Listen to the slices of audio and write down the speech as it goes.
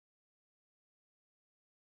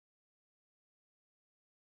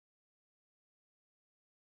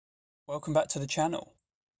Welcome back to the channel.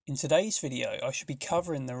 In today's video I should be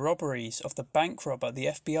covering the robberies of the bank robber the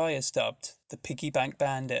FBI has dubbed the Piggy Bank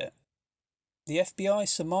Bandit. The FBI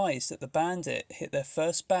surmised that the bandit hit their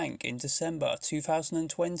first bank in December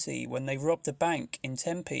 2020 when they robbed a bank in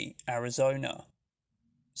Tempe, Arizona.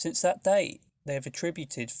 Since that date, they have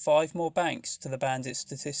attributed 5 more banks to the bandit's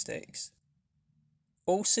statistics.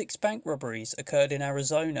 All 6 bank robberies occurred in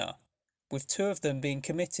Arizona, with 2 of them being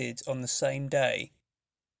committed on the same day.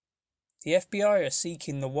 The FBI are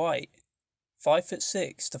seeking the white,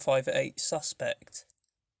 5'6" to 5'8" suspect,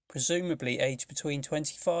 presumably aged between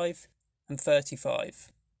 25 and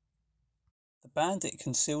 35. The bandit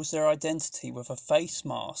conceals their identity with a face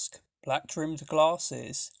mask, black-rimmed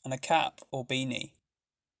glasses, and a cap or beanie.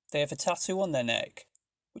 They have a tattoo on their neck,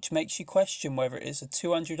 which makes you question whether it is a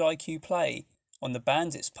 200 IQ play on the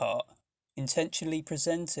bandit's part, intentionally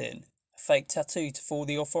presenting a fake tattoo to fool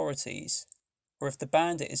the authorities, or if the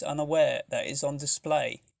bandit is unaware that it is on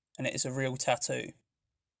display and it is a real tattoo.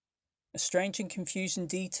 A strange and confusing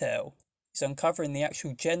detail is uncovering the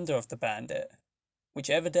actual gender of the bandit, which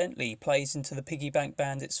evidently plays into the Piggy Bank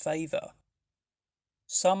Bandit's favour.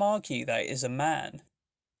 Some argue that it is a man,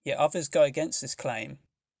 yet others go against this claim.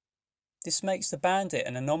 This makes the bandit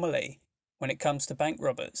an anomaly when it comes to bank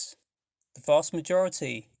robbers, the vast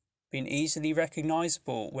majority being easily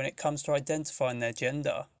recognisable when it comes to identifying their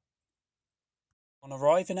gender. On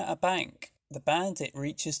arriving at a bank, the bandit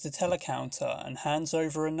reaches the teller counter and hands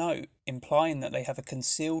over a note implying that they have a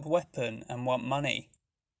concealed weapon and want money.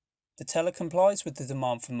 The teller complies with the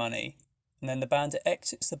demand for money, and then the bandit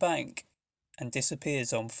exits the bank and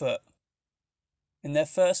disappears on foot. In their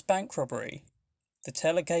first bank robbery, the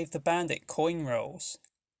teller gave the bandit coin rolls.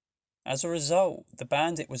 As a result, the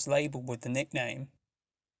bandit was labelled with the nickname.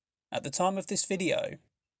 At the time of this video,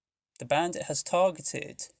 the bandit has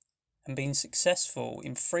targeted and been successful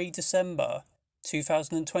in 3 December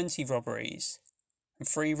 2020 robberies and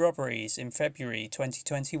 3 robberies in February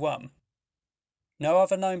 2021. No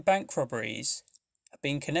other known bank robberies have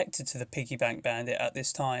been connected to the Piggy Bank Bandit at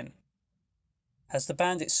this time. Has the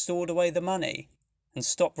bandit stored away the money and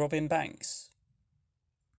stopped robbing banks?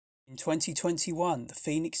 In 2021, the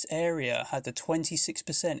Phoenix area had a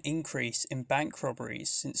 26% increase in bank robberies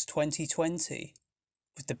since 2020,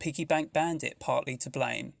 with the Piggy Bank Bandit partly to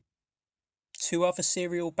blame. 2 other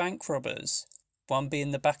serial bank robbers, one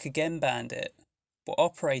being the Back Again Bandit, were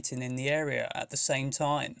operating in the area at the same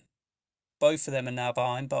time. Both of them are now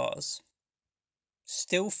behind bars.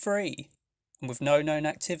 Still free, and with no known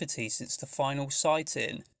activity since the final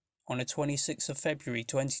sighting on the 26th of February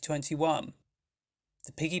 2021,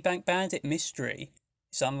 the Piggy Bank Bandit mystery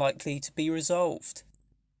is unlikely to be resolved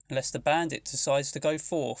unless the bandit decides to go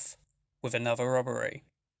forth with another robbery.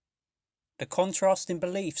 The contrasting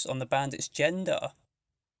beliefs on the bandit's gender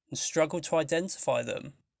and struggle to identify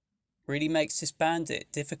them really makes this bandit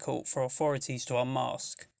difficult for authorities to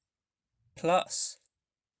unmask. Plus,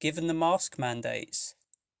 given the mask mandates,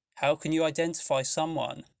 how can you identify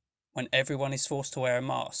someone when everyone is forced to wear a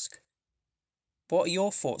mask? What are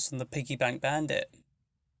your thoughts on the Piggy Bank Bandit?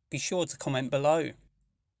 Be sure to comment below.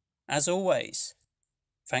 As always,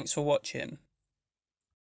 thanks for watching.